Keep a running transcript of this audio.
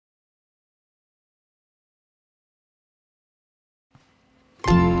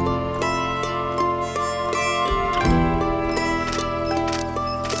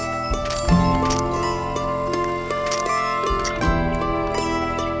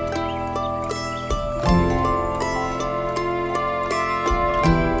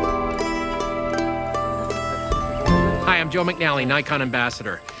Joe McNally, Nikon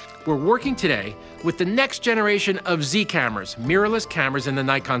Ambassador. We're working today with the next generation of Z cameras, mirrorless cameras in the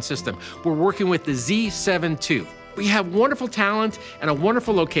Nikon system. We're working with the Z7 II. We have wonderful talent and a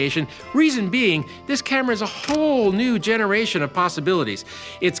wonderful location. Reason being, this camera is a whole new generation of possibilities.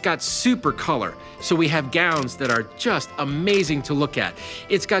 It's got super color, so we have gowns that are just amazing to look at.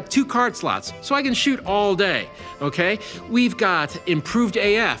 It's got 2 card slots, so I can shoot all day, okay? We've got improved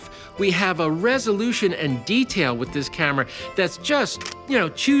AF. We have a resolution and detail with this camera that's just,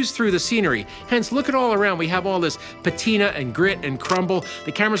 chews through the scenery. Hence, look at all around. We have all this patina and grit and crumble.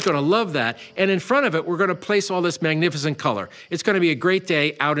 The camera's gonna love that. And in front of it, we're gonna place all this magnificent color. It's gonna be a great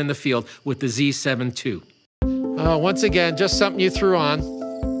day out in the field with the Z7 II. Once again, just something you threw on.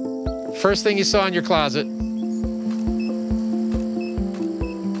 First thing you saw in your closet.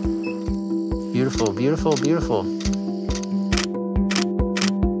 Beautiful, beautiful, beautiful.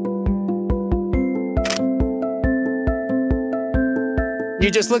 You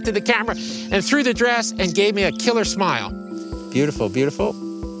just looked at the camera and threw the dress and gave me a killer smile. Beautiful, beautiful,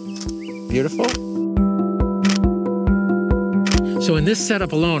 beautiful. So in this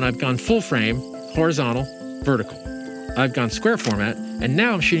setup alone, I've gone full frame, horizontal, vertical. I've gone square format, and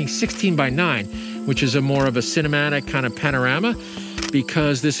now I'm shooting 16:9, which is more of a cinematic kind of panorama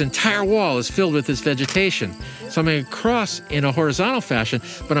because this entire wall is filled with this vegetation. So I'm going to cross in a horizontal fashion,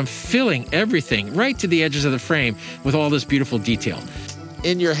 but I'm filling everything right to the edges of the frame with all this beautiful detail.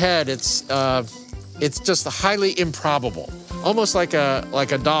 In your head, it's just highly improbable, almost like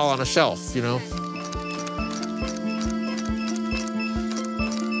a doll on a shelf,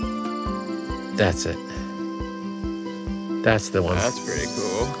 That's it. That's the one. That's pretty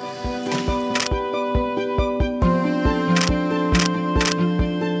cool.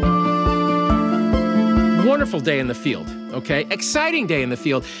 Wonderful day in the field, okay? Exciting day in the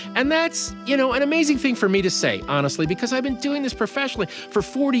field. And that's, an amazing thing for me to say, honestly, because I've been doing this professionally for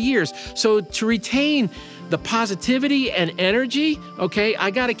 40 years. So to retain the positivity and energy, okay,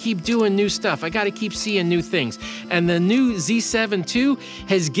 I gotta keep doing new stuff. I gotta keep seeing new things. And the new Z7 II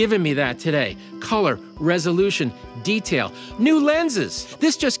has given me that today. Color, resolution, detail, new lenses.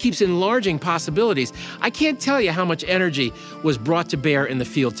 This just keeps enlarging possibilities. I can't tell you how much energy was brought to bear in the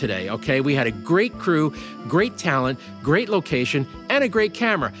field today, okay? We had a great crew, great talent, great location, and a great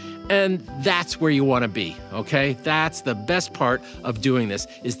camera. And that's where you want to be, okay? That's the best part of doing this,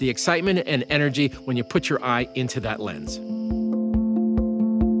 is the excitement and energy when you put your eye into that lens.